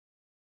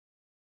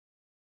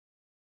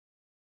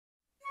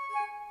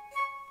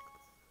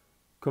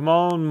Come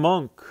on,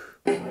 Mon'k.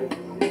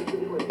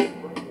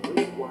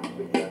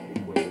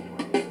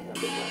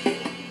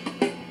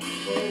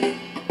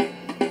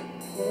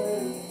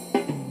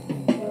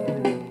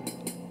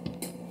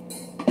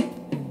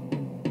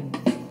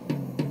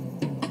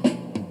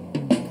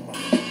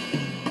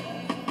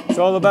 It's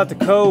all about the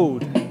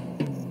code,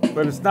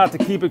 but it's not to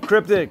keep it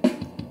cryptic.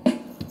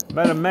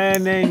 Met a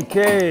man named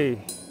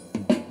K.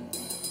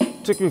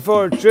 Took me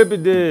for a trip, he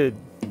did.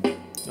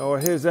 Or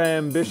his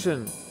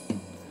ambition.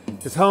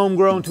 His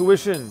homegrown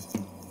tuition.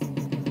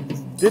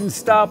 Didn't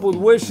stop with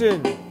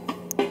wishing.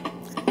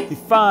 He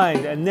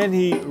fined and then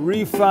he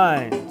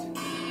refined.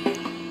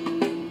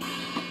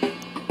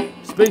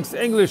 Speaks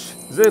English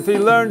as if he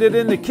learned it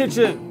in the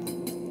kitchen.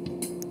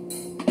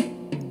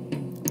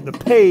 The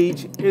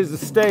page is the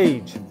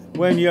stage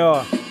when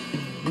you're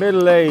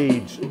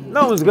middle-aged.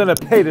 No one's gonna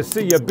pay to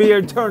see your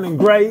beard turning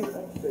gray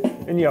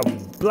in your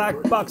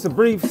black boxer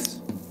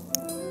briefs.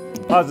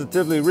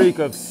 Positively reek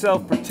of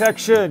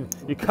self-protection.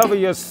 You cover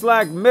your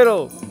slack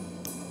middle.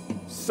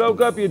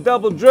 Soak up your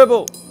double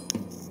dribble.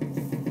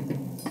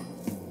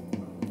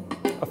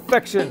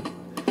 Affection,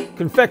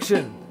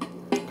 confection,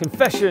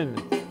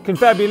 confession,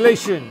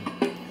 confabulation,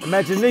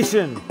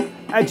 imagination,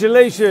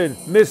 adulation,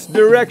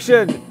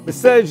 misdirection,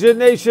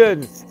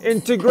 miscegenation,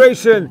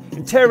 integration,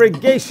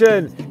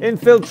 interrogation,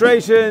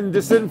 infiltration,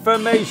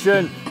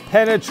 disinformation,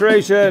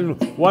 penetration,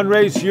 one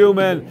race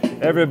human,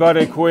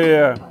 everybody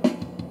queer.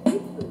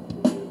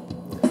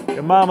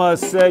 Your mama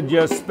said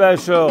you're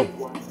special.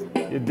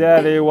 Your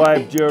daddy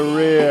wiped your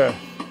rear.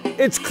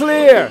 It's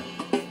clear.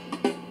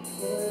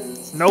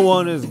 No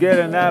one is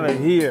getting out of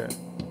here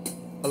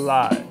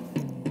alive.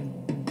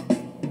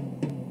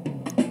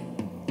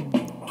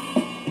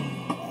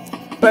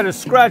 Better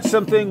scratch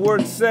something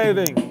worth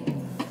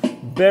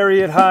saving.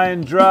 Bury it high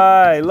and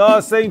dry.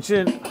 Lost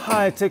ancient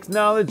high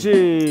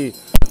technology.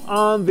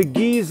 On the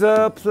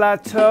Giza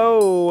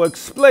plateau.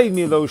 Explain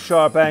me those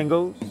sharp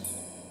angles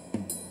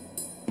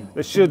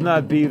that should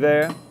not be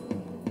there.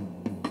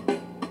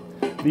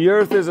 The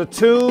earth is a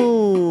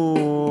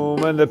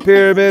tomb and the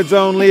pyramids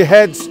only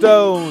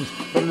headstones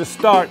from the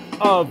start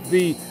of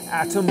the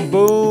atom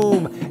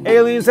boom.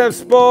 Aliens have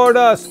spored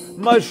us,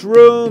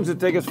 mushrooms that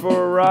take us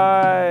for a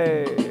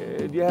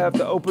ride. You have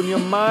to open your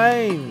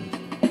mind,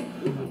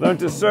 learn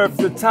to surf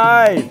the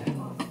tide,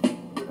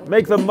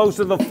 make the most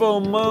of the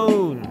full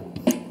moon.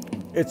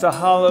 It's a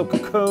hollow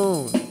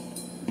cocoon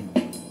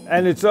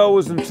and it's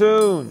always in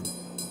tune.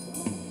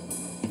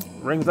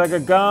 Rings like a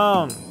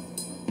gong.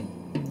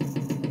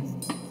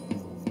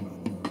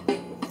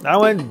 I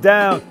went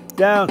down,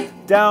 down,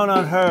 down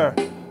on her.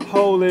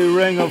 Holy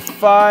ring of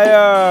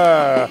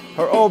fire.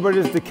 Her orbit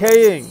is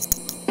decaying,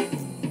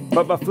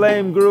 but my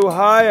flame grew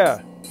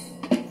higher.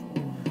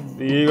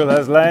 The eagle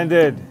has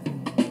landed.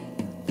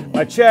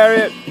 My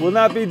chariot will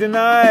not be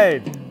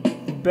denied.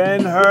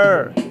 Ben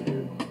her.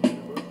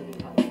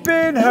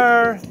 Ben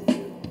her.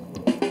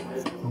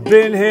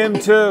 Ben him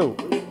too.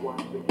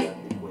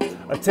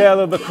 A tale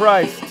of the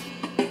Christ.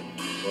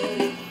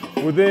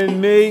 Within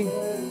me,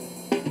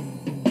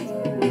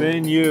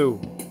 within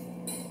you.